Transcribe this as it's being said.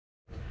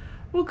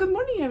Well, good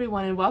morning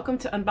everyone and welcome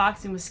to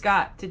Unboxing with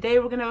Scott. Today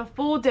we're going to have a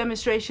full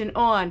demonstration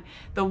on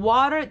the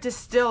water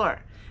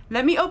distiller.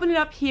 Let me open it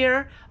up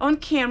here on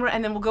camera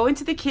and then we'll go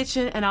into the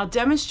kitchen and I'll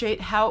demonstrate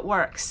how it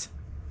works.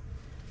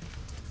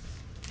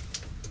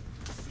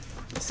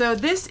 So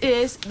this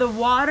is the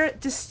water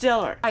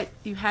distiller. Right,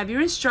 you have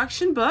your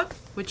instruction book,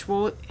 which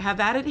we'll have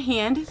that at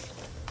hand.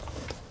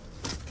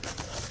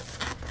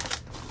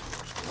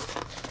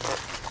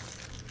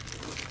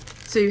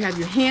 So you have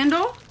your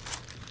handle.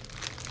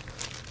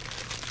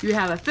 You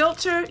have a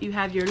filter, you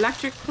have your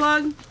electric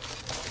plug.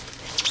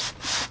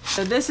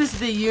 So this is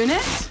the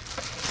unit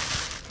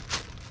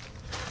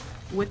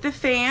with the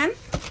fan.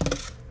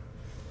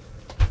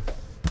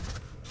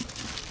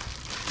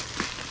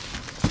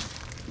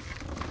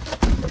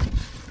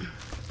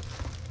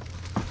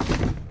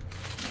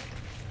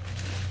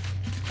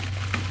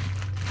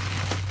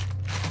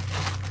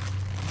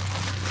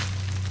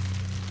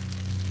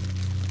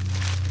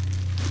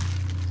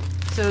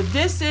 So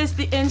this is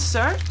the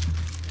insert.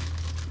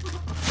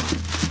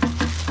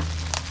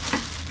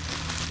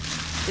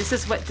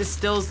 This is what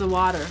distills the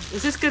water.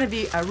 This is going to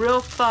be a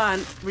real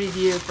fun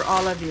review for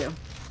all of you.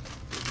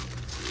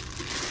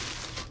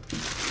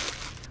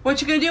 What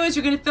you're going to do is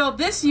you're going to fill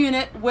this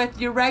unit with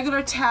your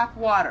regular tap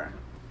water.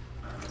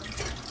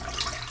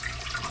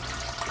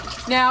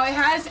 Now it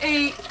has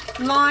a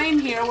line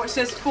here where it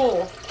says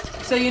full,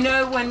 so you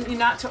know when you're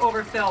not to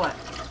overfill it.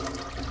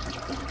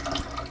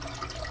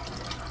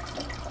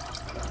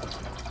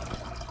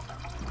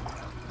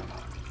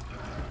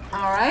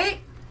 All right.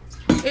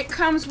 It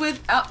comes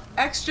with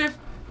extra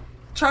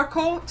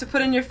charcoal to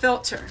put in your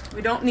filter.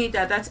 We don't need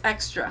that, that's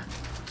extra.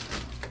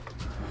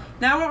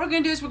 Now what we're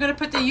going to do is we're going to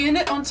put the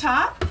unit on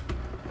top.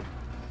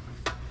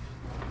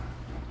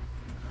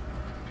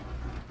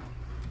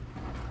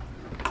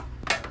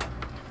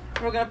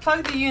 We're going to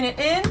plug the unit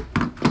in.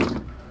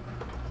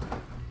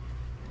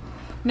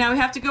 Now we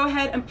have to go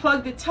ahead and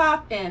plug the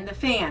top in, the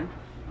fan.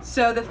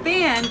 So the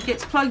fan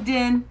gets plugged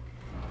in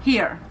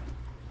here,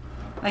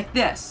 like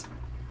this.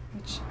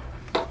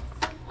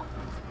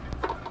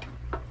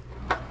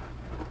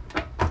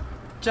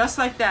 Just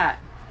like that.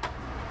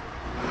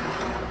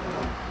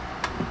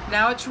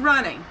 Now it's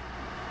running.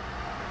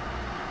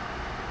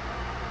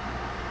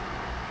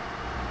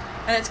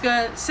 And it's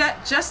going to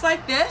set just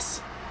like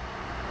this.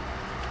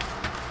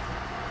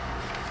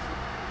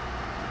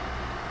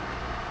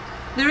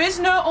 There is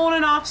no on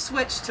and off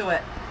switch to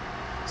it.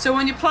 So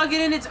when you plug it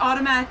in, it's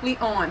automatically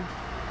on.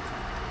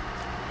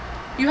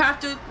 You have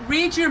to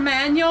read your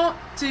manual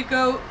to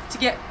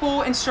get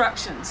full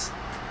instructions.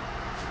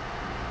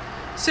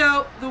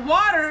 So the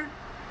water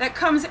that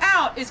comes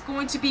out is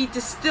going to be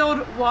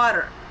distilled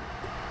water.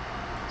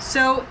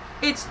 So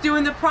it's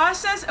doing the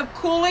process of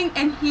cooling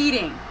and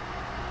heating.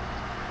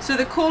 So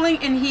the cooling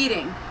and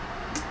heating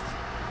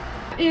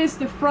is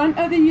the front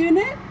of the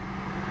unit.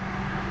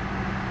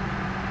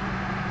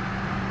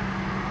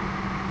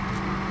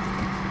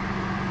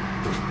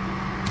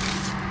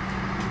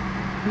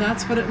 And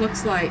that's what it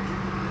looks like.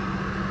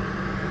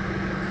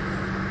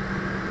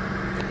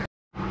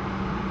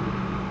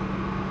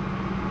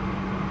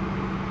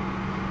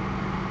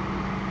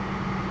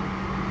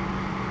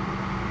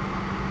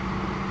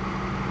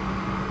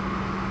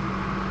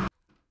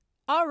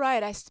 All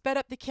right, I sped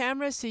up the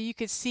camera so you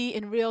could see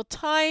in real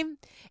time.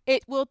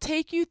 It will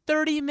take you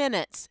 30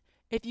 minutes.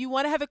 If you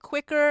want to have a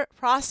quicker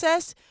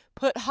process,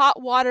 put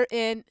hot water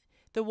in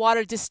the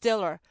water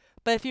distiller.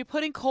 But if you're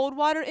putting cold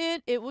water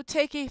in, it will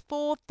take a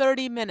full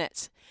 30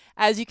 minutes.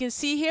 As you can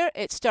see here,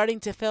 it's starting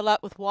to fill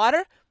up with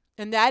water,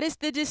 and that is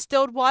the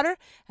distilled water,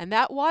 and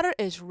that water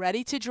is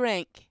ready to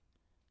drink.